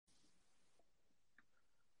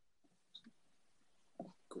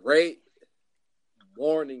Great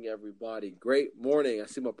morning, everybody. Great morning. I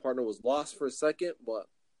see my partner was lost for a second, but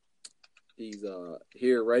he's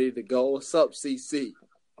here ready to go. What's up, CC?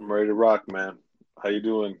 I'm ready to rock, man. How you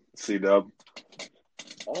doing, C-Dub?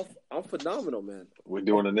 I'm phenomenal, man. We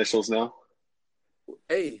doing initials now?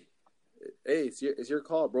 Hey, it's your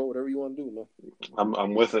call, bro. Whatever you want to do, man.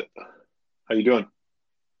 I'm with it. How you doing?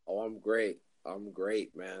 Oh, I'm great.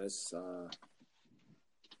 Man.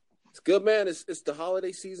 It's good, man. It's the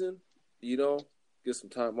holiday season. Get some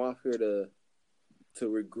time off here to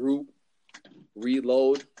regroup,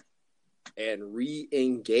 reload, and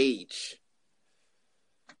re-engage.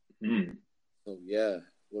 So yeah,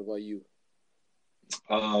 what about you?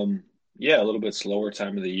 Yeah, a little bit slower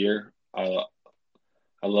time of the year. I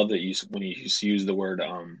love that when you use the word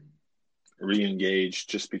re-engage,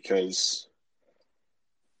 just because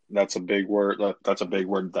that's a big word. That's a big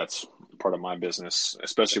word. That's part of my business,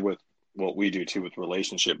 especially with what we do too with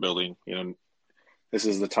relationship building. This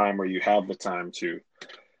is the time where you have the time to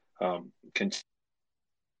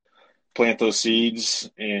plant those seeds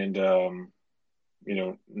and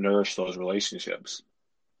nourish those relationships.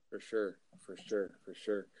 For sure.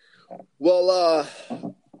 Well,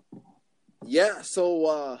 yeah.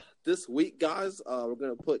 So this week, guys, we're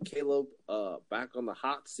gonna put Caleb back on the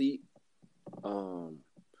hot seat.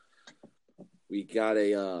 We got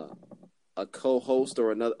a co-host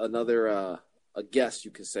or another a guest,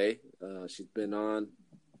 you could say. She's been on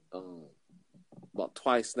about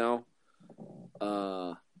twice now.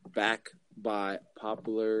 Back by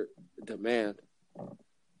popular demand.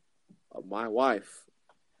 My wife,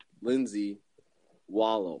 Lindsay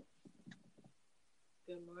Wallow.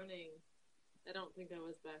 Good morning. I don't think I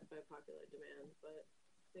was back by popular demand, but I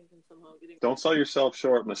think I'm somehow getting... Don't sell yourself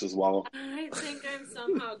short, Mrs. Wallow. I think I'm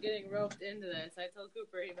somehow getting roped into this. I told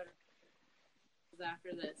Cooper he better...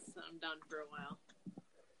 After this, I'm done for a while.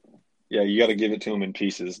 Yeah, you got to give it to him in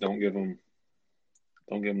pieces. Don't give him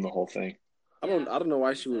the whole thing. I don't know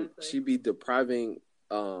why she'd be depriving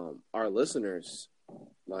our listeners.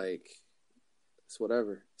 Like, it's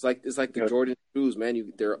whatever. It's like the Jordan shoes,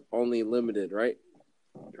 man. They're only limited, right?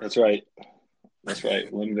 That's right.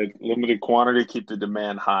 Limited quantity, keep the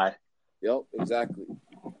demand high. Yep, exactly.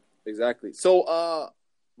 So,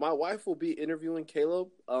 my wife will be interviewing Caleb.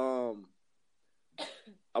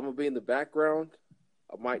 I'm gonna be in the background.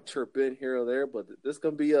 I might chirp in here or there, but this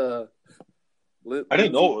gonna be a. I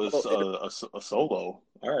didn't know it was a solo.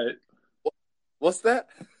 All right. What's that?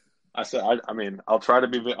 I said, I mean, I'll try to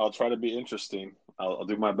be interesting. I'll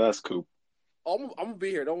do my best, Coop. I'm gonna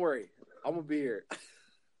be here. Don't worry. I'm gonna be here.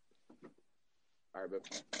 All right, babe.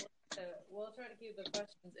 We'll try to keep the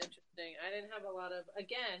questions interesting. I didn't have a lot of,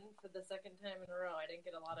 again, for the second time in a row, I didn't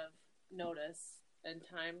get a lot of notice and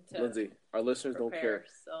time to. Lindsay, our listeners don't care.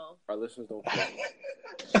 So our listeners don't care.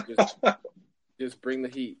 just bring the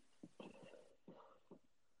heat.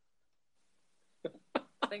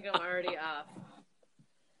 I think I'm already off.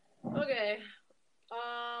 Okay.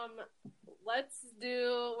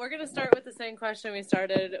 We're going to start with the same question we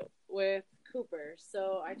started with Cooper.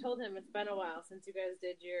 So I told him it's been a while since you guys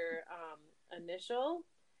did your initial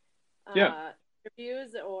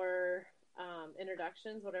interviews or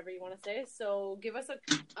introductions, whatever you want to say. So give us a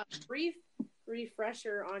brief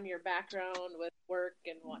refresher on your background with work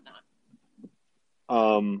and whatnot.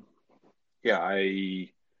 I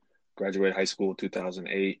graduated high school in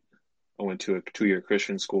 2008. I went to a 2-year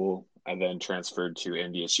Christian school. I then transferred to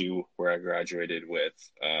NDSU, where I graduated with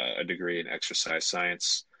a degree in exercise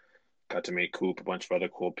science. Got to meet Coop, a bunch of other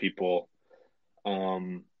cool people.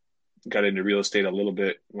 Got into real estate a little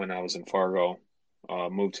bit when I was in Fargo.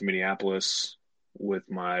 Moved to Minneapolis with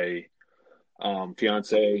my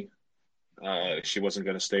fiance. She wasn't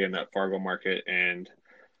going to stay in that Fargo market, and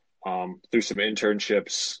through some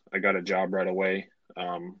internships, I got a job right away,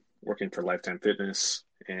 working for Lifetime Fitness,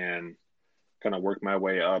 and kind of worked my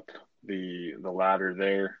way up the ladder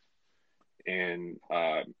there, and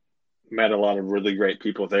met a lot of really great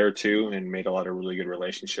people there too, and made a lot of really good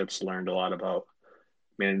relationships. Learned a lot about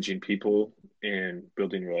managing people and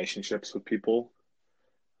building relationships with people.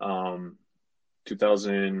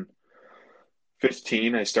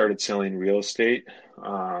 2015, I started selling real estate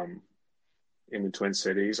in the Twin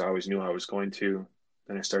Cities. I always knew I was going to.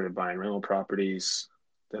 Then I started buying rental properties.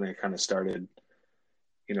 Then I kind of started,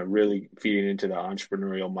 really feeding into the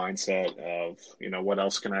entrepreneurial mindset of, what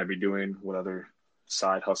else can I be doing? What other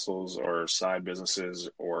side hustles or side businesses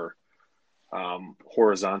or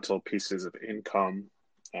horizontal pieces of income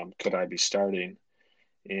could I be starting?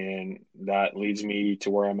 And that leads me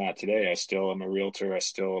to where I'm at today. I still am a realtor. I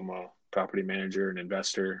still am a property manager and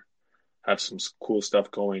investor. Have some cool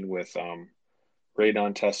stuff going with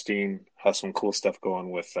radon testing, have some cool stuff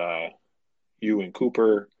going with you and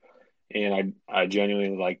Cooper. And I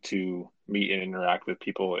genuinely like to meet and interact with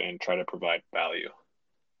people and try to provide value.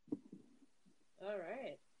 All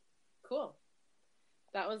right. Cool.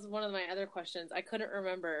 That was one of my other questions. I couldn't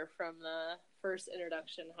remember from the first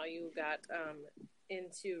introduction how you got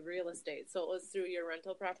into real estate. So it was through your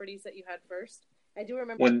rental properties that you had first. I do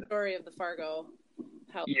remember the story of the Fargo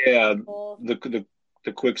house. Yeah,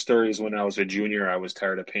 the quick story is when I was a junior, I was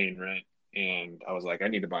tired of paying rent, and I was like, I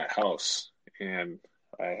need to buy a house. And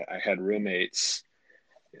I had roommates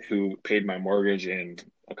who paid my mortgage and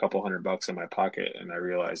a couple $100 in my pocket, and I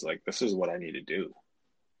realized, like, this is what I need to do.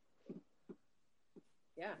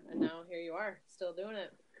 Yeah, and now here you are, still doing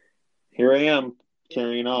it. Here I am,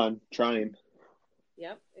 carrying on, trying.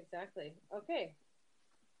 Yep, exactly. Okay.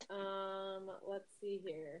 Let's see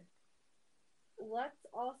here. Let's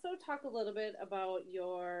also talk a little bit about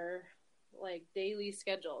your like daily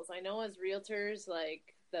schedules. I know as realtors,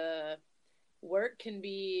 like the work can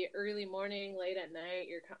be early morning, late at night.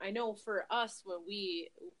 I know for us when we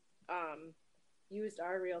used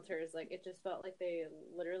our realtors, like it just felt like they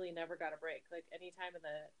literally never got a break. Like any time in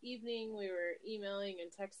the evening, we were emailing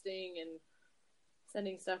and texting and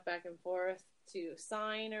sending stuff back and forth to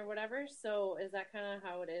sign or whatever. So is that kind of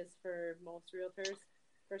how it is for most realtors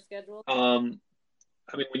for schedule? I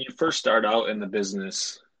mean, when you first start out in the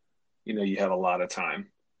business, you know, you have a lot of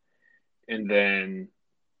time, and then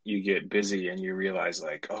you get busy and you realize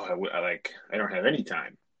like, oh, I don't have any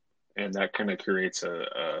time, and that kind of creates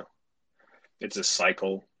it's a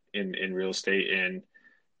cycle in real estate. And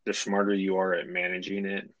the smarter you are at managing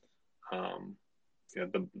it, you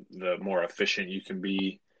know, the more efficient you can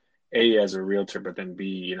be, A, as a realtor, but then B,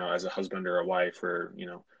 you know, as a husband or a wife or, you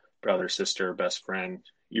know, brother, sister, best friend.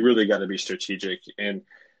 You really got to be strategic. And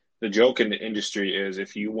the joke in the industry is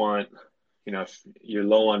if you want, you know, if you're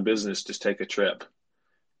low on business, just take a trip,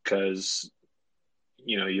 because,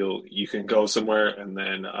 you know, you can go somewhere and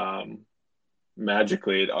then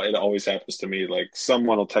magically it always happens to me. Like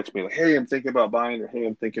someone will text me like, hey, I'm thinking about buying, or hey,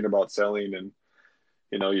 I'm thinking about selling. And,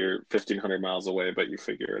 you know, you're 1,500 miles away, but you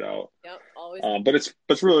figure it out. Yep, always. But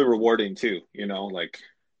it's really rewarding too, you know, like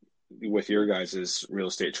with your guys' real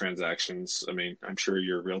estate transactions. I mean, I'm sure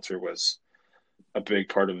your realtor was a big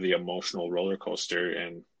part of the emotional roller coaster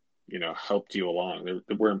and, you know, helped you along.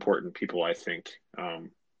 We're important people, I think,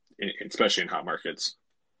 especially in hot markets.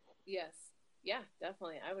 Yes. Yeah,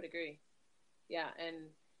 definitely. I would agree. Yeah. And,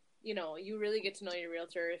 you know, you really get to know your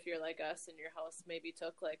realtor if you're like us and your house maybe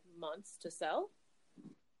took like months to sell.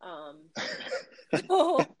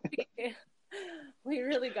 So we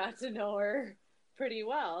really got to know her pretty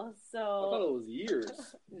well. So I thought it was years.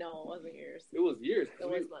 No, it wasn't years. It was years. It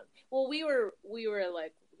was months. Well, we were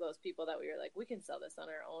like those people that we were like, we can sell this on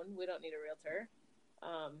our own. We don't need a realtor.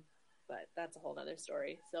 But that's a whole other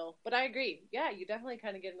story. So, but I agree. Yeah, you definitely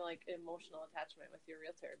kind of get into like emotional attachment with your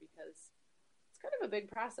realtor because it's kind of a big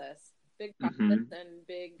process, and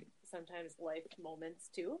big sometimes life moments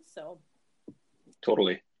too. So,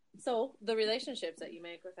 totally. So the relationships that you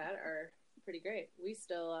make with that are pretty great. We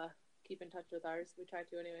still keep in touch with ours. We try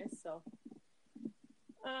to anyways. So,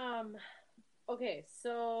 okay.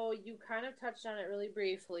 So you kind of touched on it really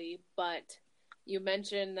briefly, but you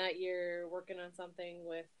mentioned that you're working on something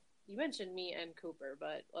with, you mentioned me and Cooper,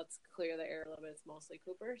 but let's clear the air a little bit. It's mostly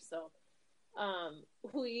Cooper. So,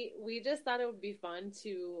 we just thought it would be fun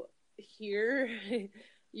to hear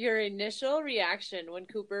your initial reaction when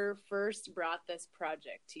Cooper first brought this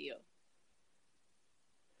project to you,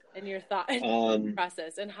 and your thought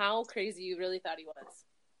process, and how crazy you really thought he was.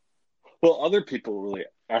 Well, other people really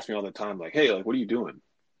ask me all the time, like, hey, like, what are you doing?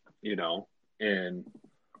 You know, and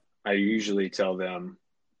I usually tell them,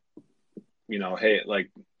 you know, hey,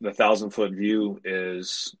 like the 1,000-foot view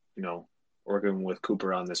is, you know, working with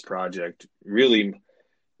Cooper on this project, really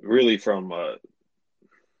from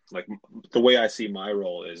like the way I see my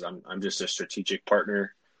role is I'm just a strategic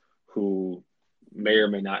partner who may or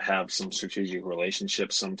may not have some strategic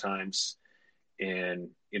relationships sometimes. And,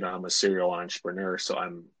 you know, I'm a serial entrepreneur, so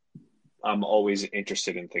I'm always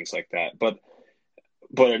interested in things like that. But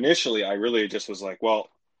initially I really just was like, well,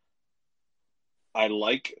 I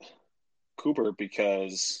like Cooper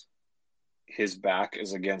because his back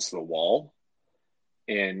is against the wall,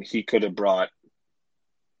 and he could have brought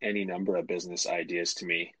any number of business ideas to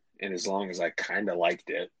me. And as long as I kind of liked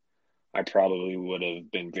it, I probably would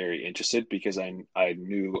have been very interested, because I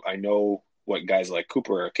know what guys like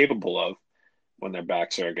Cooper are capable of when their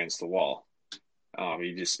backs are against the wall.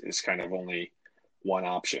 He just is kind of only one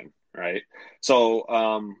option, right? So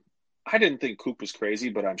I didn't think Coop was crazy,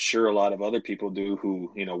 but I'm sure a lot of other people do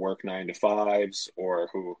who, work 9 to 5s or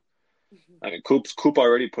who, I mean, Coop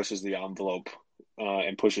already pushes the envelope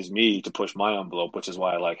and pushes me to push my envelope, which is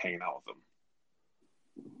why I like hanging out with him.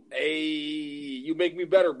 Hey, you make me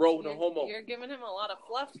better, bro. No homo. You're giving him a lot of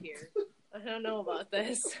fluff here. I don't know about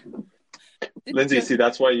this. Lindsay, see,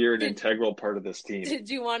 that's why you're an integral part of this team. Did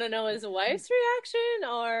you want to know his wife's reaction,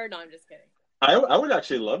 or no? I'm just kidding. I would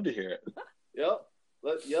actually love to hear it. Yep.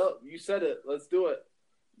 You said it. Let's do it.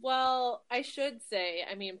 Well, I should say,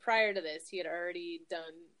 I mean, prior to this, he had already done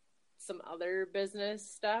some other business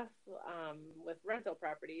stuff with rental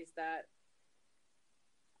properties that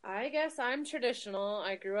I guess I'm traditional.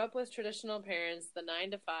 I grew up with traditional parents, the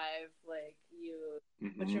 9 to 5, like you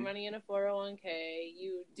put your money in a 401k,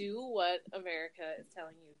 you do what America is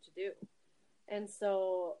telling you to do. And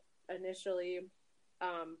so initially,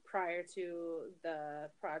 prior to the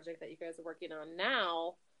project that you guys are working on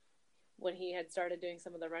now, when he had started doing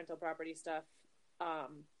some of the rental property stuff,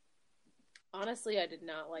 honestly, I did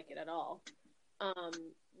not like it at all.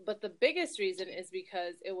 But the biggest reason is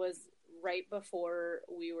because it was right before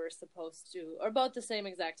we were supposed to, or about the same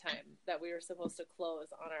exact time that we were supposed to close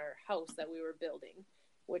on our house that we were building,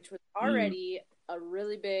 which was already a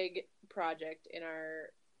really big project in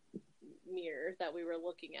our mirror that we were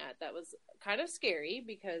looking at. That was kind of scary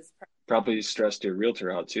because probably stressed your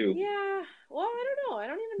realtor out too. Yeah, well, I don't know. I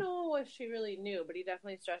don't even know if she really knew, but he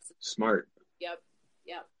definitely stressed. Smart. Yep.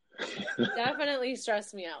 Definitely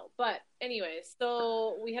stressed me out. But anyways,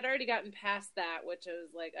 so we had already gotten past that, which was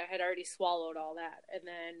like I had already swallowed all that. And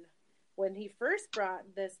then when he first brought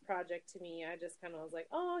this project to me, I just kind of was like,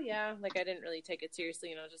 oh yeah, like I didn't really take it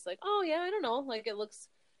seriously, and I was just like, oh yeah, I don't know, like it looks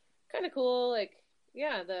kind of cool, like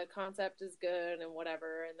yeah, the concept is good and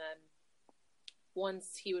whatever. And then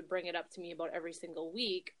once he would bring it up to me about every single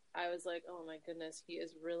week, I was like, oh my goodness, he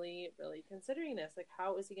is really, really considering this. Like,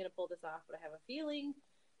 how is he going to pull this off? But I have a feeling,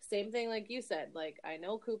 same thing like you said, like, I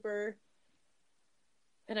know Cooper,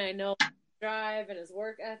 and I know his drive and his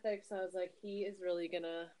work ethic, so I was like, he is really going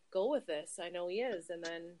to go with this. I know he is. And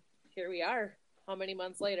then here we are, how many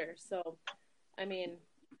months later? So, I mean,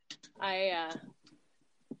 I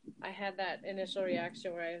had that initial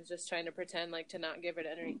reaction where I was just trying to pretend like to not give it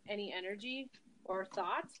any energy or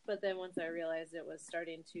thoughts, but then once I realized it was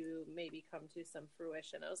starting to maybe come to some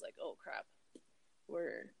fruition, I was like, oh crap,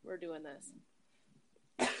 we're doing this.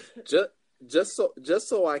 just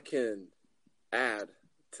so I can add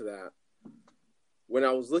to that, when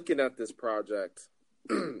I was looking at this project,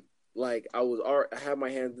 like I had my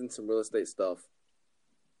hands in some real estate stuff.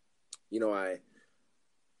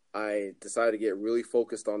 I decided to get really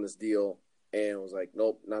focused on this deal and was like,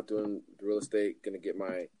 nope, not doing the real estate. Gonna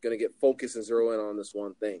get focused and zero in on this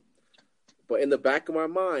one thing. But in the back of my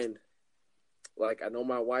mind, like I know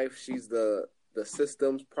my wife, she's the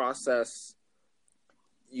systems process,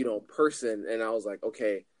 person. And I was like,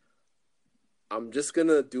 okay, I'm just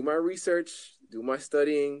gonna do my research, do my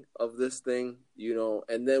studying of this thing,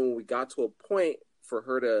 and then when we got to a point for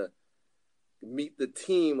her to meet the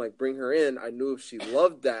team, like bring her in, I knew if she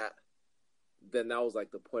loved that, then that was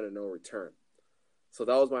like the point of no return. So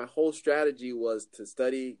that was my whole strategy, was to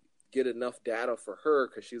study, get enough data for her,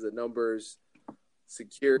 because she's a numbers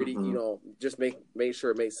security, just make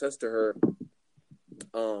sure it made sense to her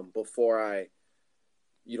before I,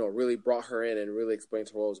 really brought her in and really explained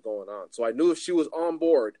to her what was going on. So I knew if she was on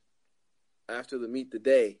board after the meet the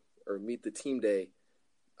team day,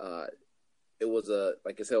 it was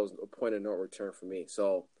like I said, it was a point of no return for me.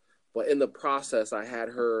 So, but in the process, I had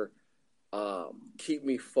her keep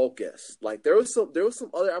me focused. Like there was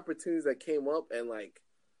some other opportunities that came up, and like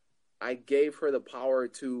I gave her the power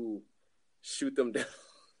to shoot them down.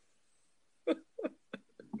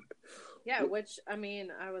 Yeah, which I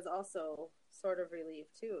mean, I was also sort of relieved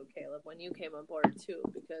too, Caleb, when you came on board too,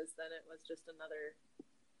 because then it was just another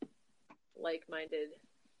like-minded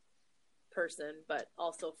person, but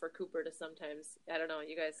also for Cooper to sometimes, I don't know,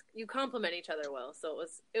 you complement each other well, so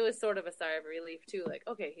it was sort of a sigh of relief too, like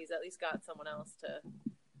okay, he's at least got someone else to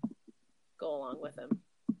go along with him.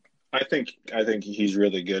 I think he's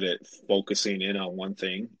really good at focusing in on one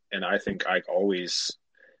thing, and I think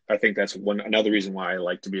that's another reason why I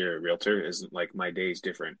like to be a realtor is like my day is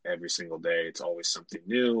different every single day. It's always something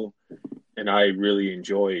new, and I really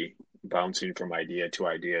enjoy bouncing from idea to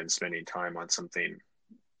idea and spending time on something.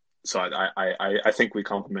 So I think we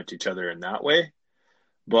complement each other in that way.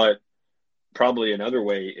 But probably another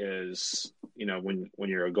way is, when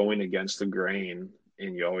you're going against the grain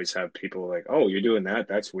and you always have people like, oh, you're doing that,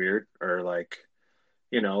 that's weird. Or like,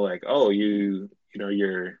 like, oh, you're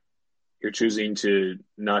choosing to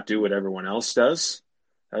not do what everyone else does.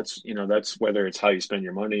 That's whether it's how you spend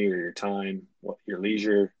your money or your time, what your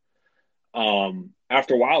leisure.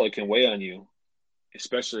 After a while, it can weigh on you,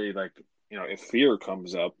 especially like, if fear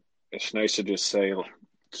comes up. It's nice to just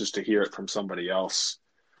to hear it from somebody else,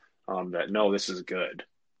 that no, this is good,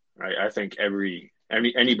 right? I think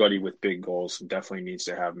anybody with big goals definitely needs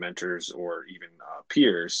to have mentors or even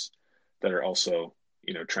peers that are also,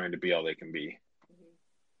 trying to be all they can be. Mm-hmm.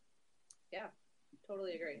 Yeah,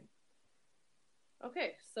 totally agree.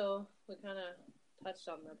 Okay, so we kind of touched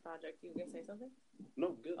on the project. You gonna say something?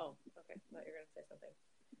 No, good. Oh, okay. I thought you were gonna say something.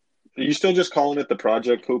 Are you still just calling it the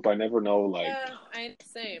project, Coop? I never know. Like, yeah,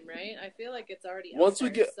 same, right? I feel like it's already once out we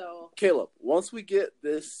there, get so Caleb, once we get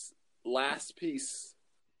this last piece,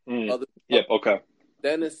 yep, okay.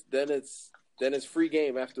 Then it's free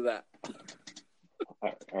game after that.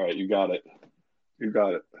 All right, you got it.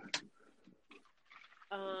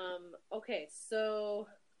 Okay, so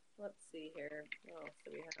let's see here. What else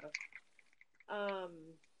do we have?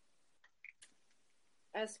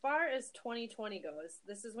 As far as 2020 goes,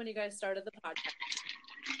 this is when you guys started the podcast.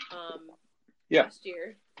 Yeah. Last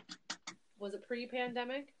year. Was it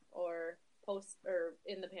pre-pandemic or post or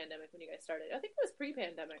in the pandemic when you guys started? I think it was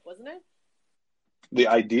pre-pandemic, wasn't it? The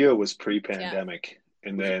idea was pre-pandemic,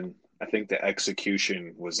 and then I think the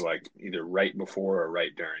execution was like either right before or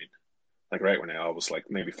right during, like right when it all was like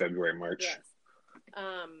maybe February, March. Yes.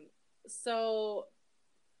 So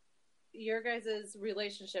your guys'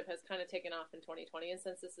 relationship has kind of taken off in 2020, and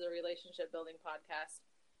since this is a relationship building podcast,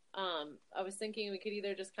 I was thinking we could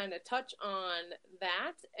either just kind of touch on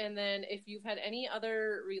that, and then if you've had any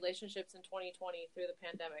other relationships in 2020 through the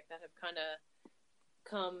pandemic that have kind of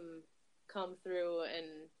come through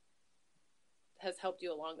and has helped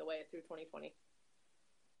you along the way through 2020.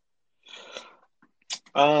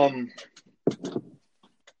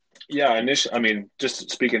 Yeah, I mean, just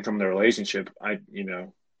speaking from the relationship,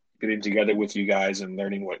 getting together with you guys and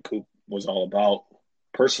learning what Coop was all about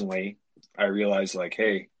personally, I realized like,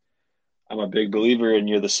 hey, I'm a big believer in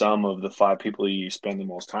you're the sum of the 5 people you spend the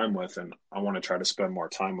most time with, and I want to try to spend more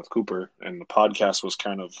time with Cooper. And the podcast was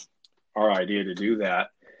kind of our idea to do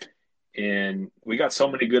that. And we got so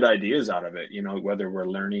many good ideas out of it, whether we're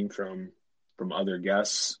learning from other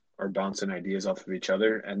guests or bouncing ideas off of each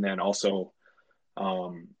other. And then also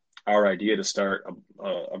our idea to start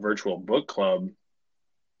a virtual book club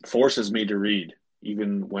forces me to read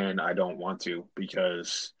even when I don't want to,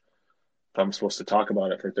 because if I'm supposed to talk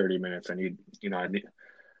about it for 30 minutes, I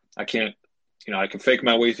can't, I can fake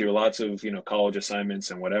my way through lots of, college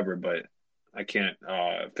assignments and whatever, but I can't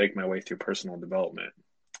fake my way through personal development.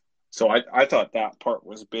 So I thought that part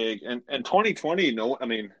was big. And 2020,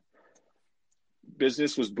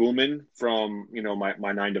 business was booming from,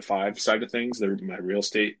 my 9 to 5 side of things, my real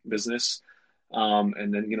estate business.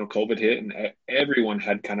 And then, COVID hit and everyone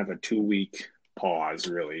had kind of a 2-week pause,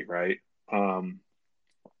 really, right? And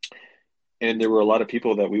there were a lot of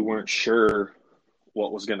people that we weren't sure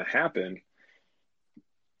what was going to happen.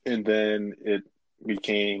 And then it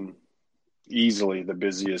became easily the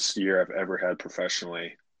busiest year I've ever had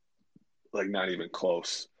professionally, like not even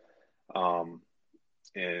close. And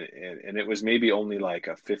it was maybe only like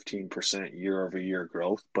a 15% year over year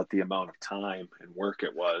growth, but the amount of time and work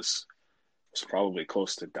it was probably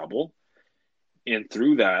close to double. And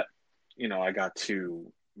through that, I got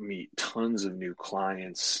to meet tons of new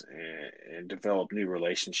clients and develop new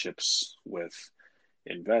relationships with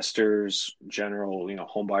investors, general,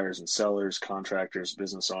 home buyers and sellers, contractors,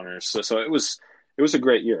 business owners. So it was a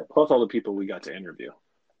great year. Plus all the people we got to interview.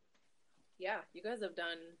 Yeah, you guys have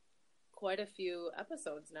done quite a few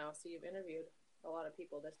episodes now, so you've interviewed a lot of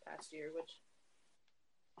people this past year, which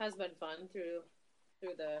has been fun through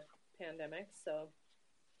the pandemic. So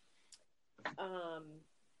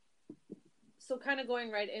so kind of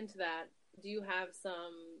going right into that, do you have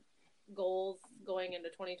some goals going into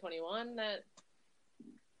 2021 that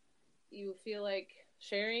you feel like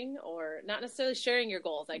sharing, or not necessarily sharing your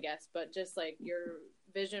goals, I guess, but just like your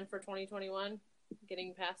vision for 2021,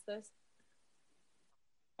 getting past this?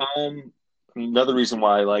 Another reason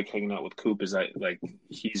why I like hanging out with Coop is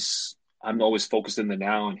I'm always focused in the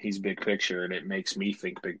now and he's big picture, and it makes me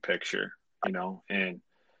think big picture, and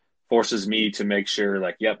forces me to make sure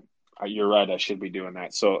like, yep, you're right, I should be doing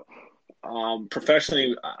that. So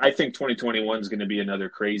professionally, I think 2021 is going to be another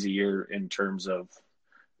crazy year in terms of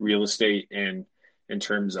real estate and in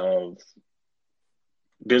terms of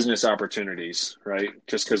business opportunities, right?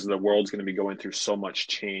 Just because the world's going to be going through so much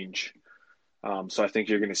change. So I think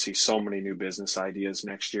you're going to see so many new business ideas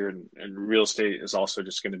next year, and real estate is also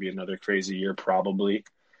just going to be another crazy year, probably.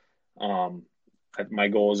 My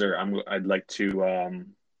goals are I'd like to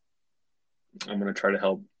I'm going to try to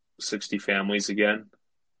help 60 families again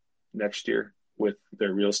next year with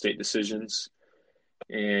their real estate decisions.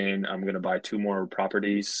 And I'm going to buy 2 more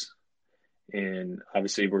properties. And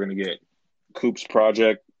obviously, we're going to get Coop's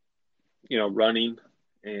project, running.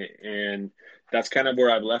 And that's kind of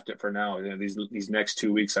where I've left it for now. These next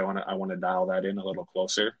 2 weeks, I want to dial that in a little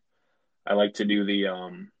closer. I like to do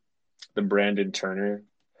the Brandon Turner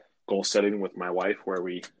goal setting with my wife, where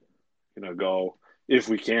we, go if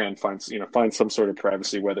we can find some sort of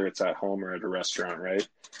privacy, whether it's at home or at a restaurant, right?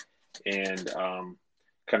 And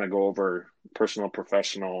kind of go over personal,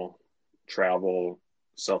 professional, travel,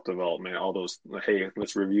 self-development, all those. Hey,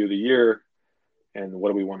 let's review the year, and what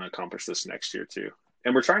do we want to accomplish this next year too.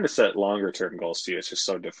 And we're trying to set longer term goals too. It's just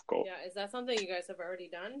so difficult. Yeah, is that something you guys have already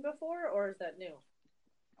done before, or is that new?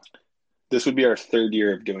 This would be our 3rd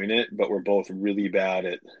year of doing it, but we're both really bad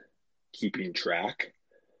at keeping track.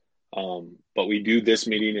 But we do this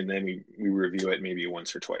meeting, and then we review it maybe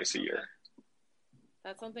once or twice a year.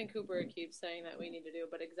 That's something Cooper keeps saying that we need to do,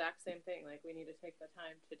 but exact same thing. Like, we need to take the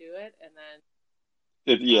time to do it, and then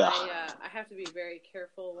I have to be very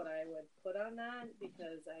careful what I would put on that,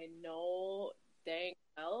 because I know dang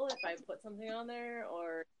well if I put something on there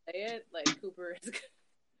or say it, like, Cooper is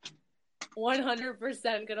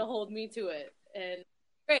 100% gonna hold me to it. And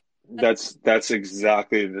great. That's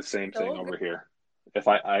exactly the same thing over here. If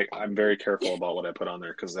I'm very careful about what I put on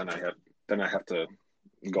there, because then I have to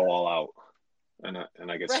go all out, and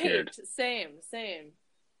I get scared. Same.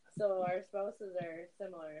 So our spouses are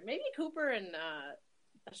similar. Maybe Cooper and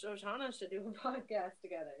Shoshana should do a podcast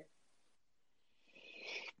together.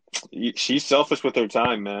 She's selfish with her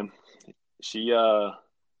time, man. She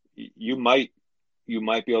you might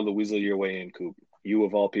be able to weasel your way in, Coop. You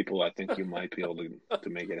of all people, I think you might be able to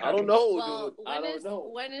make it happen. I don't know.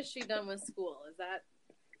 Well, when is she done with school? Is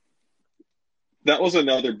that was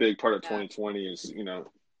another big part of 2020 is,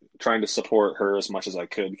 trying to support her as much as I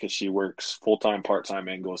could, because she works full-time, part-time,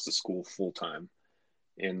 and goes to school full-time.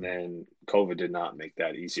 And then COVID did not make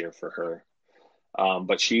that easier for her.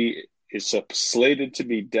 But she is slated to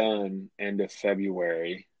be done end of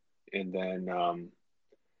February. And then,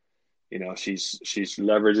 she's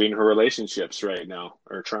leveraging her relationships right now,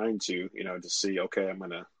 or trying to see, okay, I'm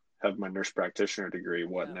going to have my nurse practitioner degree.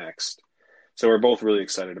 What next? So we're both really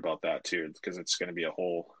excited about that too, because it's going to be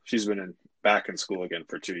she's been back in school again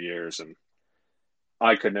for 2 years, and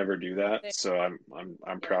I could never do that. So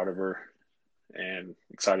I'm proud of her and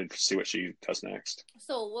excited to see what she does next.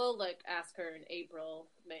 So we'll ask her in April,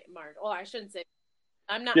 March. Oh, I shouldn't say.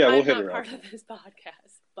 I'm not. Yeah, I'm not part of this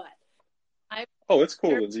podcast, but oh, it's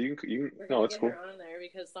cool, Lindsay. You can no, it's cool. Her on there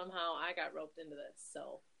because somehow I got roped into this,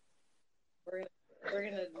 so we're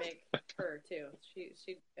gonna make her too.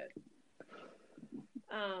 She's good.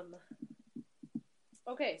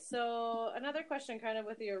 Okay, so another question, kind of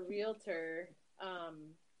with your realtor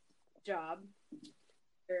job,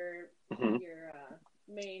 your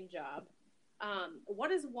main job.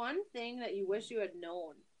 What is one thing that you wish you had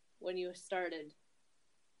known when you started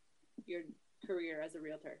your career as a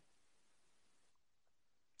realtor?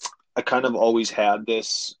 I kind of always had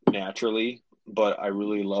this naturally, but I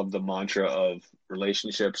really love the mantra of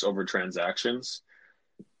relationships over transactions.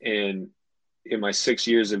 And in my 6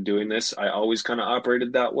 years of doing this, I always kind of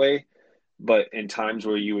operated that way. But in times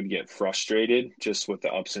where you would get frustrated just with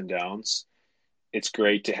the ups and downs, it's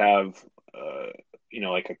great to have,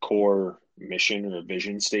 like a core mission or a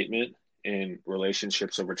vision statement. And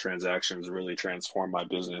relationships over transactions really transformed my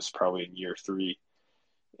business probably in year 3,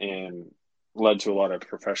 and led to a lot of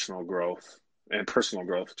professional growth and personal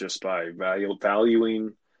growth just by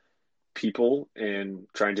valuing people and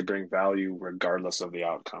trying to bring value regardless of the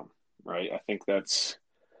outcome. Right. I think that's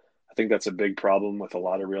a big problem with a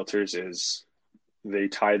lot of realtors is they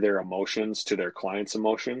tie their emotions to their clients'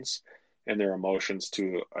 emotions and their emotions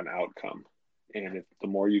to an outcome. And the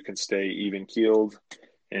more you can stay even keeled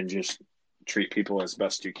and just treat people as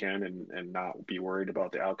best you can and not be worried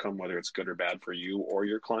about the outcome, whether it's good or bad for you or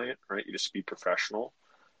your client, right? You just be professional.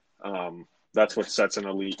 That's what sets an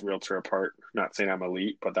elite realtor apart. Not saying I'm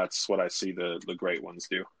elite, but that's what I see the great ones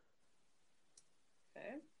do.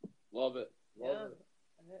 Okay. Love it. I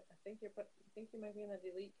think you might be in the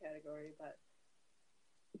elite category, but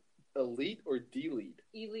elite or delete?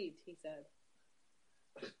 Elite, he said.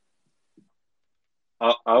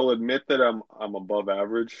 I'll admit that I'm above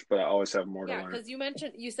average, but I always have more to learn. Yeah,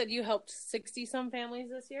 because you said you helped 60 some families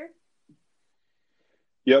this year.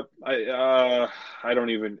 Yep, I don't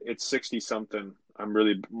even. It's 60 something.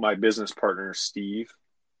 My business partner Steve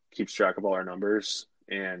keeps track of all our numbers,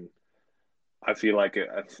 and I feel like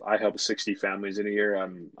if I help 60 families in a year,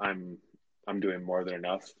 I'm I'm doing more than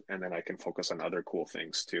enough, and then I can focus on other cool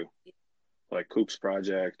things too, like Coop's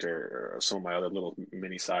project or some of my other little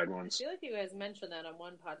mini side I ones. feel like you guys mentioned that on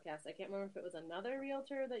one podcast. I can't remember if it was another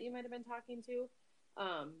realtor that you might have been talking to,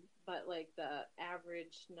 but like the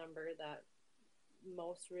average number that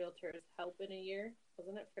most realtors help in a year,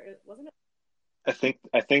 wasn't it? Wasn't it?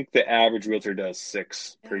 I think the average realtor does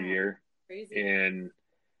 6 per Yeah, year, crazy. and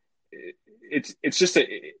it's just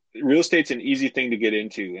real estate's an easy thing to get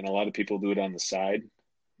into, and a lot of people do it on the side,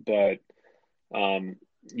 but um,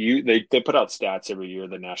 they put out stats every year,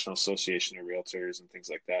 the National Association of Realtors and things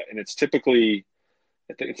like that, and it's typically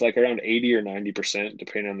I think it's like around 80 or 90%,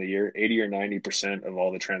 depending on the year. 80 or 90% of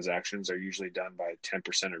all the transactions are usually done by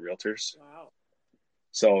 10% of realtors. Wow.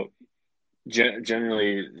 So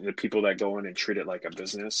generally, the people that go in and treat it like a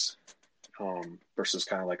business versus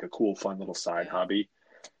kind of like a cool, fun little side Yeah. hobby,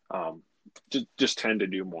 um, just tend to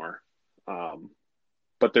do more.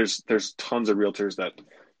 But there's tons of realtors that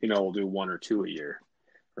will do 1 or 2 a year,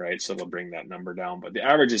 right? So they'll bring that number down. But the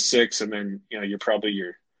average is 6, and then you're probably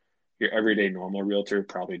your everyday normal realtor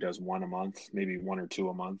probably does 1 a month, maybe 1 or 2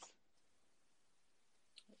 a month.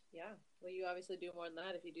 Yeah. Well, you obviously do more than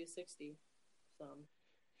that if you do 60. So.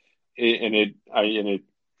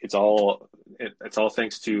 It's all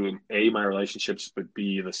thanks to my relationships, but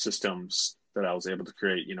B, the systems that I was able to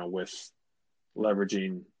create, with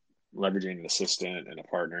leveraging an assistant and a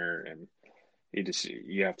partner, and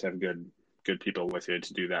you have to have good people with you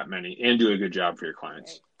to do that many and do a good job for your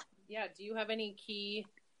clients. Right. Yeah. Do you have any key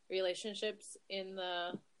relationships in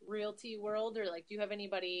the realty world, or like do you have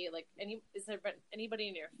anybody is there anybody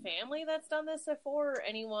in your family that's done this before, or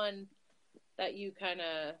anyone that you kind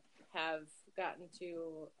of have gotten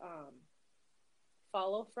to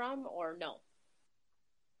follow from, or no?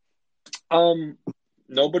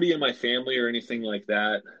 Nobody in my family or anything like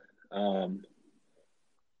that. Um,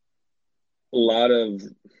 a lot of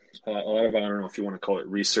I don't know if you want to call it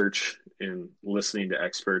research and listening to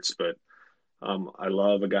experts, but I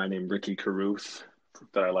love a guy named Ricky Carruth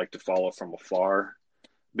that I like to follow from afar.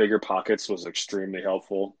 Bigger Pockets was extremely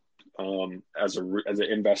helpful as an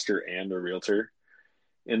investor and a realtor,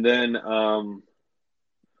 and then a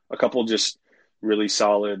couple just really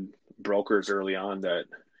solid brokers early on that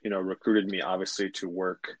recruited me obviously to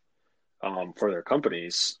work for their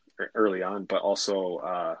companies early on, but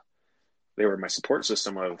also they were my support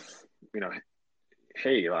system of you know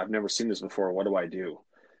hey, I've never seen this before, what do I do?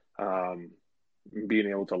 um, Being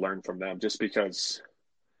able to learn from them, just because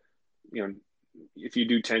you know if you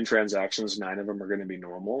do 10 transactions, 9 of them are going to be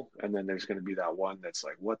normal, and then there's going to be that one that's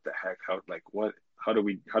like, what the heck, how do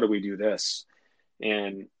we do this?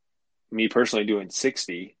 And me personally doing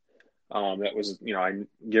 60, that was, I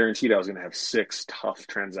guaranteed I was going to have 6 tough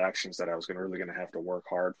transactions that I was really going to have to work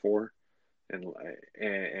hard for. And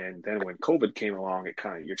then when COVID came along, it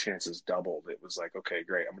kind of, your chances doubled. It was like, okay,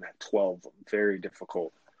 great, I'm going to have 12 very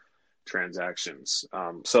difficult transactions.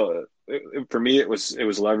 For me, it was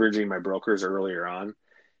leveraging my brokers earlier on,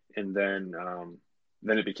 and then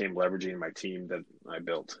it became leveraging my team that I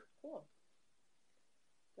built. Cool.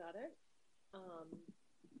 Got it.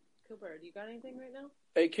 Cooper, do you got anything right now?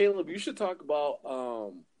 Hey, Caleb, you should talk about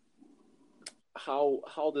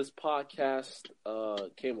how this podcast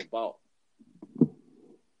came about.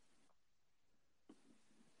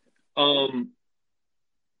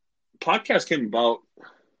 Podcast came about.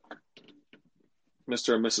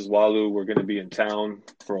 Mr. and Mrs. Walu were going to be in town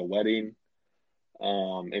for a wedding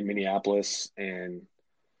in Minneapolis, and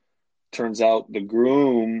turns out the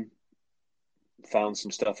groom found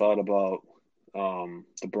some stuff out about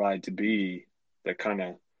the bride to be that kind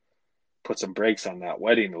of put some brakes on that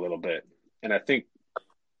wedding a little bit. And I think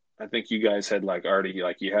you guys had already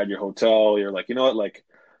you had your hotel. You're like, you know what,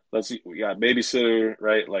 we got babysitter,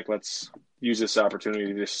 right? Like, let's use this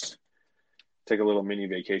opportunity to just take a little mini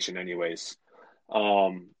vacation anyways.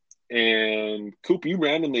 And Coop, you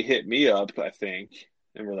randomly hit me up, I think,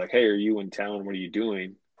 and we're like, hey, are you in town? What are you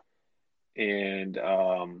doing? And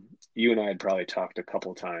you and I had probably talked a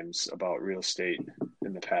couple times about real estate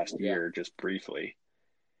in the past year, just briefly.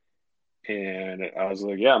 And I was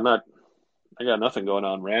like, yeah, I got nothing going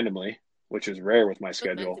on randomly, which is rare with my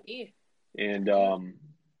schedule. Meant to be. And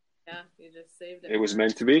yeah, you just saved it. It was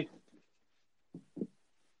meant to be.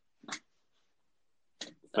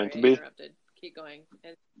 Sorry, meant to be. Interrupted. Keep going.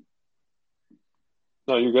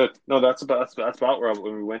 No, you're good. No, that's about where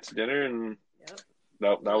when we went to dinner, and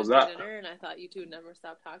that was that. Dinner, and I thought you two never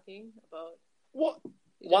stopped talking about what.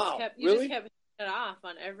 You really? just kept it off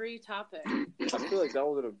on every topic. I feel like that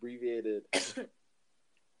was an abbreviated.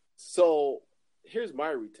 So here's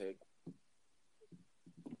my retake: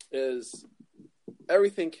 is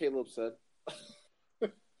everything Caleb said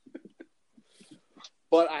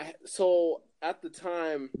But so at the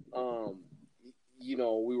time, we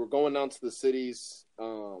were going down to the cities.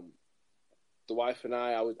 The wife and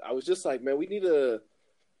I was just like, man, we need to,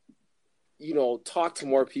 talk to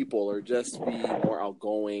more people or just be more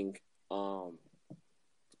outgoing.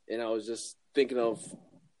 And I was just thinking of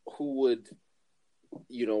who would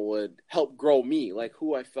help grow me, like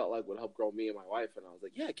who I felt like would help grow me and my wife. And I was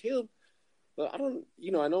like, yeah, Caleb. But I don't,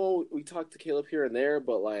 I know we talked to Caleb here and there,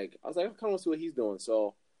 but like, I was like, I kind of want to see what he's doing.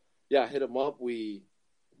 So, yeah, I hit him up. We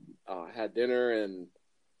had dinner and,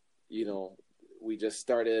 we just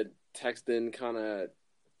started texting kind of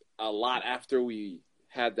a lot after we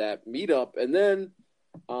had that meetup. And then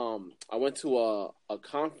I went to a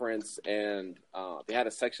conference and they had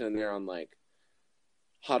a section in there on like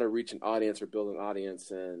how to reach an audience or build an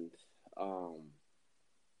audience. And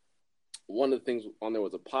one of the things on there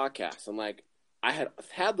was a podcast. And like, I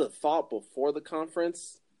had the thought before the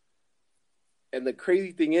conference. And the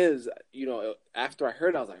crazy thing is, after I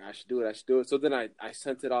heard it, I was like, I should do it. So then I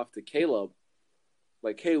sent it off to Caleb.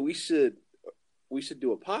 Like, hey, we should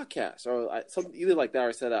do a podcast or something either like that. Or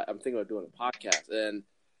I said, I'm thinking of doing a podcast. And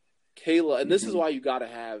Caleb, and this is why you got to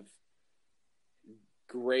have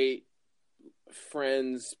great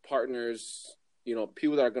friends, partners,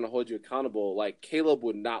 people that are going to hold you accountable. Like Caleb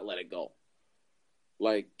would not let it go.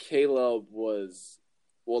 Like Caleb was,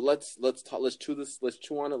 well, let's talk, let's chew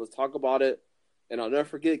on it, let's talk about it. And I'll never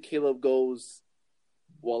forget, Caleb goes,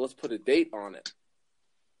 well, let's put a date on it.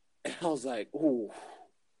 And I was like, ooh.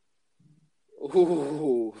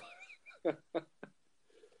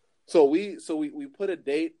 So we put a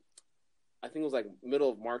date. I think it was like middle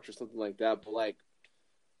of March or something like that. But like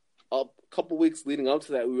a couple weeks leading up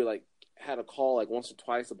to that, we were like had a call like once or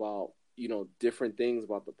twice about different things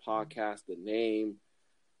about the podcast, the name,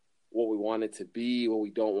 what we want it to be, what we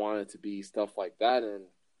don't want it to be, stuff like that. And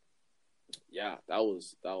yeah, that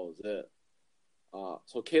was it.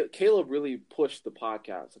 So Caleb really pushed the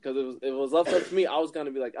podcast because if it was left up to me, I was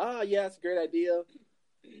gonna be like, yeah, it's a great idea.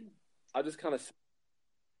 I just kind of.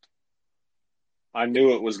 I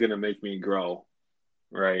knew it was gonna make me grow,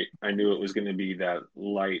 right? I knew it was gonna be that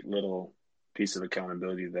light little piece of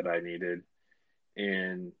accountability that I needed,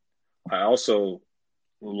 and I also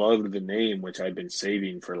loved the name, which I'd been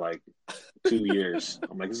saving for like 2 years.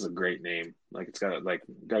 I'm like, this is a great name. Like, it's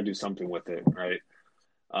gotta do something with it, right?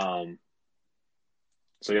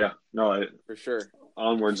 So yeah, no, for sure,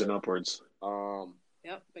 onwards and upwards.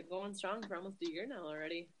 Yep, been going strong for almost a year now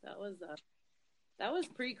already. That was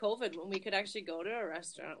pre-COVID when we could actually go to a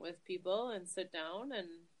restaurant with people and sit down, and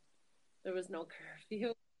there was no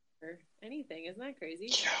curfew or anything. Isn't that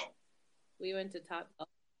crazy? Yeah. We went to Top.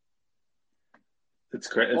 It's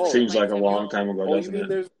crazy. It seems like a long time ago, doesn't you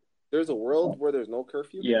mean it? There's a world where there's no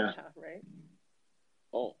curfew? Yeah. Right.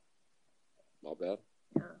 Oh, not bad.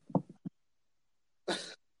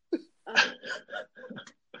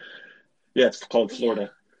 Yeah, it's called Florida.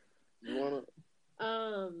 You wanna?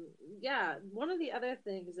 Yeah. One of the other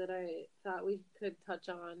things that I thought we could touch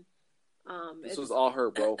on. This was all her,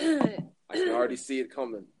 bro. I can already see it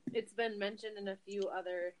coming. It's been mentioned in a few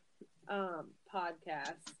other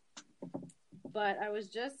podcasts, but I was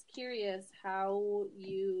just curious how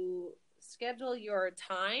you schedule your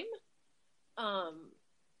time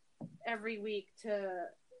every week to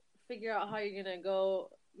figure out how you're gonna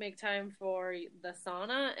go make time for the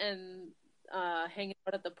sauna and hang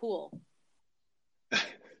out at the pool.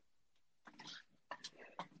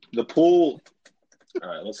 The pool. All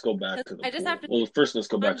right, let's go back to the I just pool. have to. Well, first, let's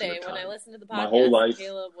go back to the time. When I listened to the podcast, my whole life,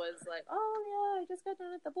 Caleb was like, "Oh yeah, I just got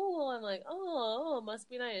done at the pool." I'm like, "Oh, must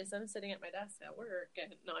be nice." I'm sitting at my desk at work,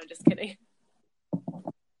 and no, I'm just kidding.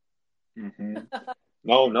 Mm-hmm.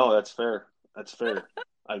 No, that's fair. That's fair.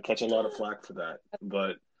 I catch a lot of flack for that,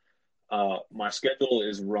 but my schedule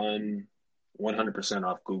is run 100%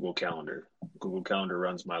 off Google Calendar. Google Calendar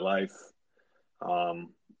runs my life.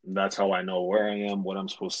 That's how I know where I am, what I'm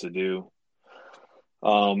supposed to do.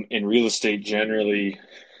 In real estate, generally,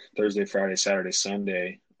 Thursday, Friday, Saturday,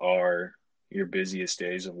 Sunday are your busiest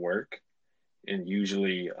days of work. And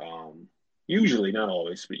usually, not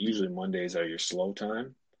always, but usually Mondays are your slow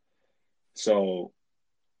time. So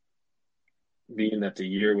being that the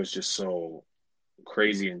year was just so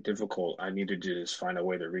crazy and difficult, I needed to just find a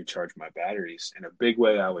way to recharge my batteries. And a big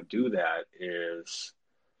way I would do that is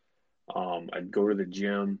I'd go to the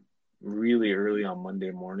gym really early on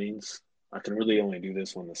Monday mornings. I can really only do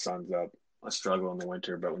this when the sun's up. I struggle in the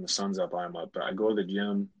winter, but when the sun's up, I'm up. But I go to the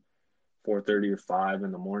gym 4:30 or 5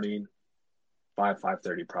 in the morning,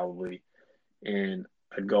 5:30 probably, and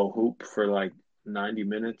I'd go hoop for like 90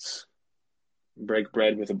 minutes, break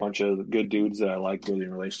bread with a bunch of good dudes that I like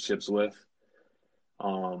building relationships with.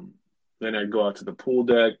 Then I'd go out to the pool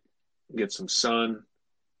deck, get some sun,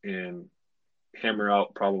 and hammer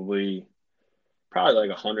out probably like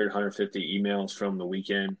 100, 150 emails from the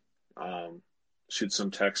weekend. Shoot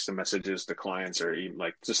some texts and messages to clients or even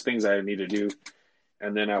like just things I need to do.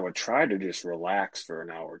 And then I would try to just relax for an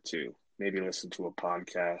hour or two, maybe listen to a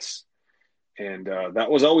podcast. And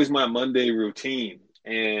that was always my Monday routine.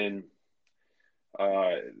 And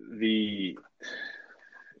the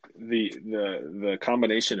the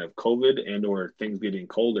combination of COVID and or things getting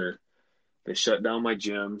colder, they shut down my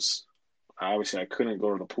gyms. Obviously, I couldn't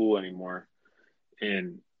go to the pool anymore,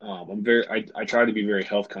 and I try to be very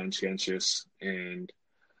health conscientious. And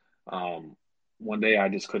one day I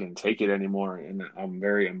just couldn't take it anymore, and I'm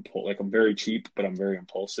very cheap, but I'm very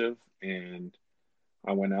impulsive, and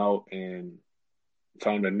I went out and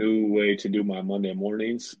found a new way to do my Monday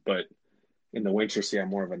mornings. But in the winter, see, I'm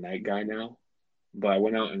more of a night guy now. But I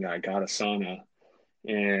went out and I got a sauna,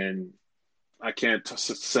 and I can't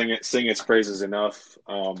sing its praises enough.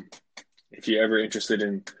 If you're ever interested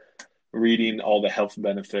in reading all the health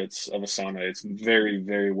benefits of a sauna, it's very,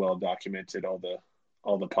 very well documented. All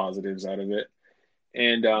the positives out of it,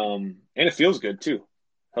 and it feels good too.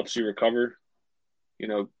 Helps you recover. You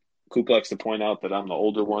know, Coop likes to point out that I'm the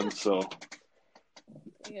older one, so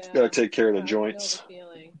gotta take care of the joints. I know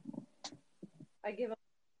the feeling. I give up.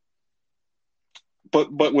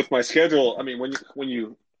 But with my schedule, I mean, when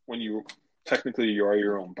you technically you are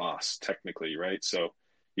your own boss, technically, right? So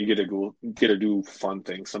you get to do fun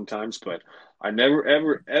things sometimes. But I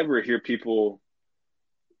never ever hear people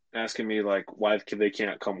asking me like why they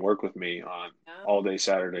can't come work with me on all day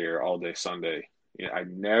Saturday or all day Sunday. Yeah, I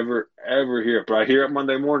never ever hear it, but I hear it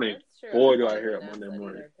Monday morning. Boy, do I hear it Monday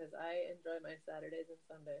morning. Because I enjoy my Saturdays and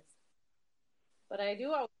Sundays, but I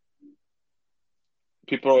do.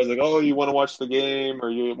 People are always like, "Oh, you want to watch the game,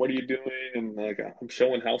 or what are you doing?" And like, I'm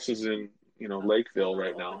showing houses in Lakeville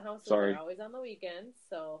right now. Sorry, are always on the weekends,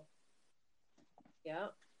 so yeah,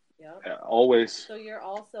 always. So you're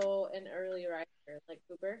also an early riser, like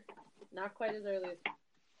Cooper, not quite as early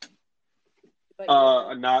as.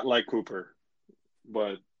 But not like Cooper,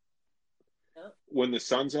 but when the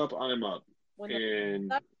sun's up, I'm up,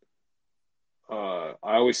 and I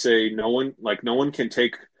always say no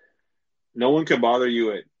one can bother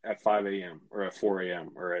you at 5 a.m. or at 4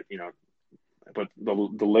 a.m. or at but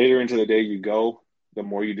the later into the day you go, the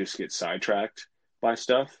more you just get sidetracked by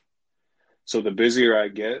stuff. So the busier I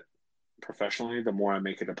get professionally, the more I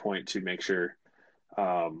make it a point to make sure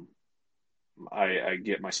I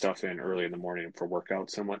get my stuff in early in the morning for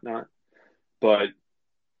workouts and whatnot. But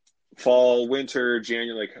fall, winter,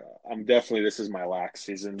 January, this is my lax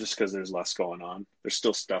season just because there's less going on. There's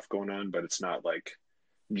still stuff going on, but it's not like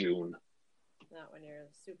June. Not when you're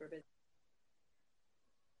super busy.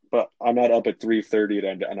 But I'm not up at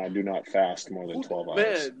 3:30 and I do not fast more than 12 hours.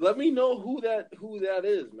 Man, let me know who that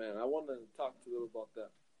is, man. I want to talk to you about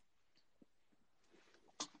that.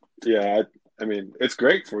 Yeah, I mean, it's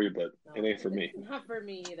great for you, but it ain't for me. Not for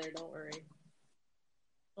me either, don't worry.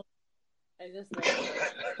 I just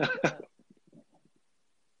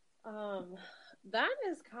that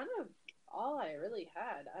is kind of all I really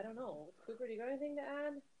had. I don't know. Cooper, do you got anything to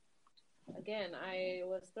add? Again, I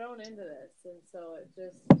was thrown into this, and so it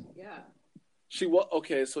just,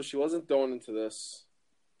 So she wasn't thrown into this.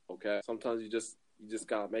 Okay. Sometimes you just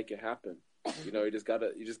gotta make it happen. You just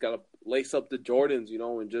gotta lace up the Jordans,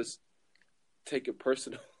 and just take it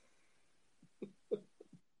personal.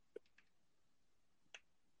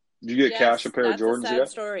 Did you get Cash a pair of Jordans yet? That's a sad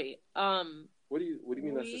story. What do you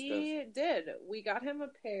mean that's just We did. We got him a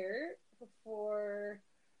pair before.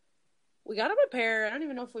 We got him a pair. I don't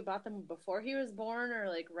even know if we bought them before he was born or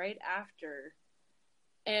like right after.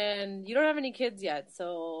 And you don't have any kids yet,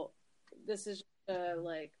 so this is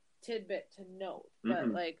a tidbit to note.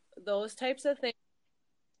 But those types of things,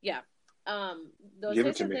 those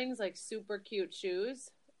types of things like super cute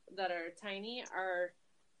shoes that are tiny are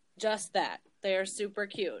just that. They are super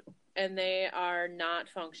cute and they are not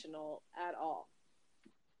functional at all.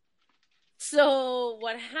 So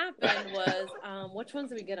what happened was, which ones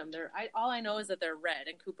did we get them? All I know is that they're red,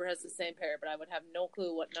 and Cooper has the same pair, but I would have no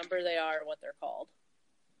clue what number they are or what they're called.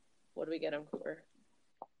 What do we get them, Cooper?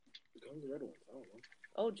 The red ones. I don't know.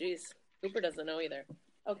 Oh, geez. Cooper doesn't know either.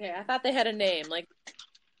 Okay, I thought they had a name.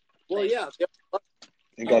 Well, yeah.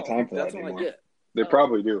 Ain't got time for that anymore. They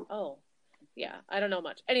probably do. Oh, yeah. I don't know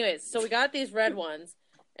much. Anyways, so we got these red ones,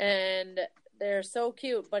 and they're so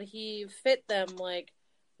cute, but he fit them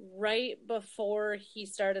right before he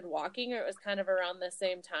started walking, or it was kind of around the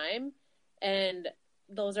same time. And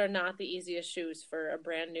those are not the easiest shoes for a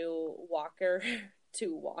brand new walker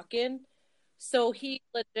to walk in. So he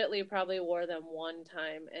legitimately probably wore them one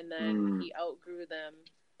time, and then he outgrew them,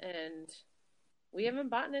 and we haven't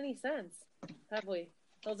bought any since, have we?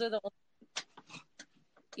 Those are the only...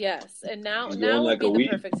 Yes, and now would be the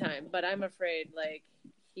perfect time, but I'm afraid like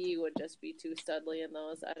he would just be too studly in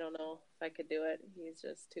those. I don't know if I could do it. He's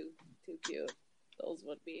just too cute. Those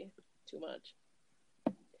would be too much.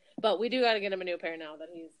 But we do got to get him a new pair now that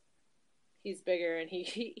he's bigger, and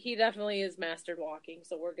he definitely is mastered walking,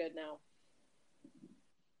 so we're good now.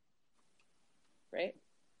 Right?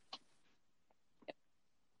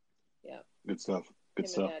 Yeah. Good stuff. Him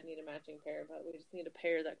and Dad need a matching pair, but we just need a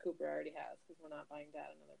pair that Cooper already has because we're not buying Dad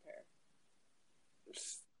another pair.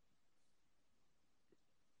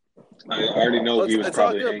 I already know he was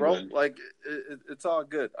probably all good, bro. angling. Like it's all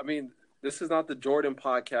good. I mean, this is not the Jordan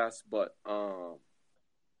podcast, but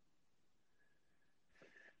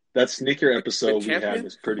that sneaker episode we had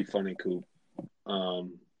was pretty funny, Coop.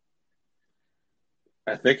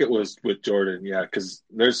 I think it was with Jordan, yeah, because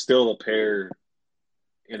there's still a pair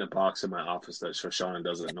in a box in my office that Shoshana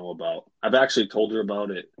doesn't know about. I've actually told her about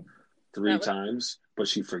it 3 times, but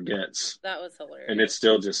she forgets. That was hilarious. And it's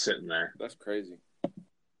still just sitting there. That's crazy.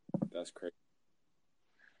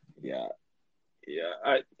 Yeah.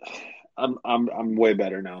 I'm way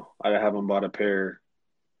better now. I haven't bought a pair.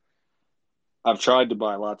 I've tried to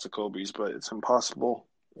buy lots of Kobe's, but it's impossible.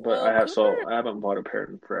 But I haven't bought a pair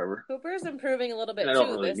in forever. Cooper's improving a little bit too.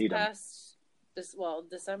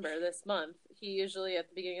 December, this month. He usually at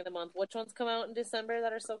the beginning of the month. Which ones come out in December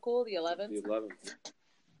that are so cool? The 11th. The 11th.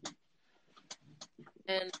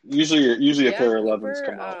 And usually a pair of 11s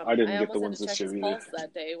come out. I didn't get the ones this year either.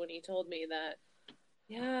 That day when he told me that.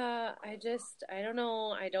 Yeah, I don't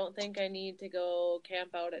know. I don't think I need to go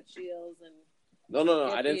camp out at Shields and. No.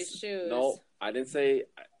 I didn't. No, I didn't say.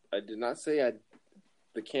 I did not say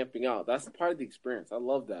the camping out. That's part of the experience. I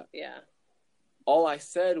love that. Yeah. All I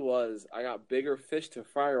said was I got bigger fish to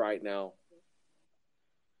fry right now.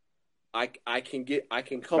 I can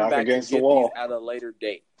come back and get these at a later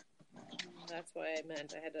date. That's why I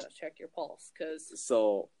meant I had to check your pulse because.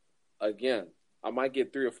 So, again, I might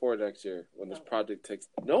get 3 or 4 next year when this project takes.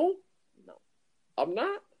 No, I'm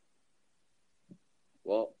not.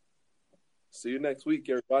 Well, see you next week,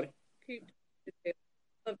 everybody.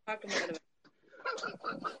 Love talking about it.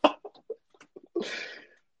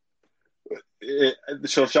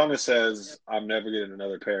 Shoshana says, I'm never getting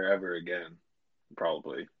another pair ever again,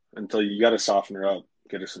 probably. Until you got to soften her up,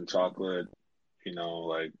 get her some chocolate,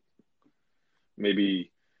 like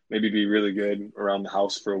maybe be really good around the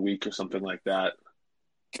house for a week or something like that.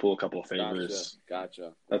 Pull a couple of favors.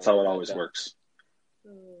 Gotcha. That's how it always works.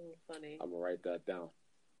 Oh, funny. I'm going to write that down.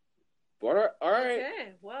 But, all right.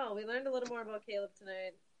 Okay, well, we learned a little more about Caleb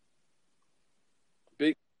tonight.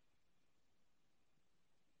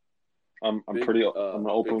 I'm an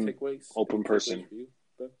open person.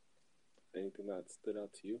 Anything that stood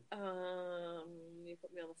out to you? You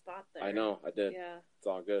put me on the spot there. I know, I did. Yeah. It's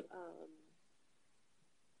all good.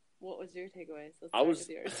 What was your takeaways? Let's start with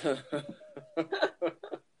yours.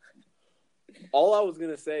 All I was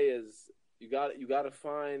gonna say is you gotta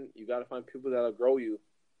find people that'll grow you.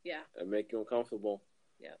 Yeah. And make you uncomfortable.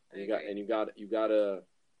 Yeah. And you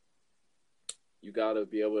gotta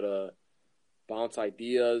be able to bounce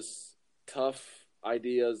tough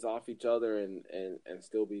ideas off each other and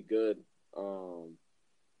still be good.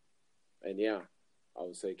 And yeah, I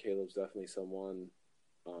would say Caleb's definitely someone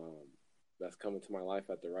that's coming to my life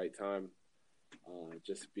at the right time.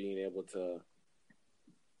 Just being able to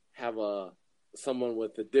have someone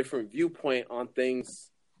with a different viewpoint on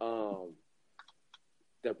things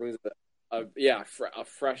that brings a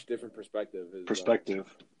fresh, different perspective is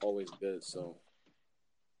always good. So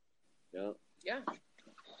yeah.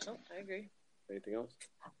 Oh, I agree. Anything else?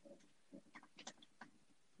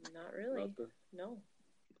 Not really. No.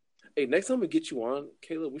 Hey, next time we get you on,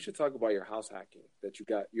 Caleb, we should talk about your house hacking that you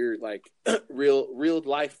got. Your like real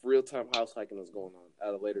life, real time house hacking that's going on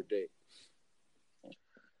at a later date.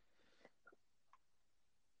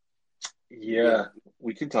 Yeah,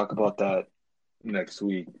 we can talk about that next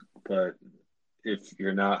week. But if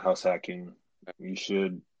you're not house hacking, you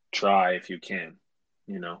should try if you can.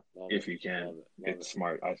 If you can. It's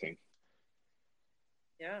smart, I think.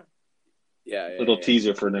 Yeah. Yeah. Little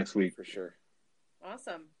teaser for next week. For sure.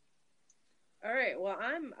 Awesome. All right. Well,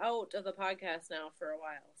 I'm out of the podcast now for a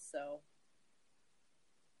while, so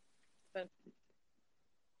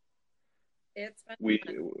it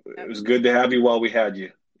was good to have you while we had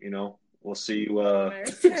you. We'll see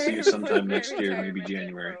you sometime next year, maybe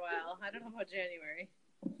January. For a while. I don't know about January.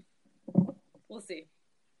 We'll see.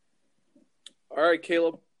 All right,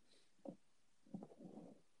 Caleb.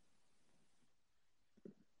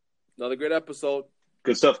 Another great episode.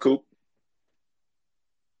 Good stuff, Coop.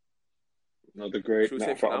 Another great. Should we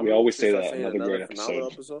say We phenomenal? always Should we say start that. saying Another great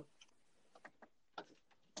phenomenal episode.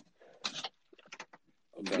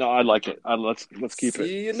 Okay. No, I like it. Let's keep it.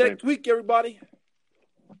 See you Same. next week, everybody.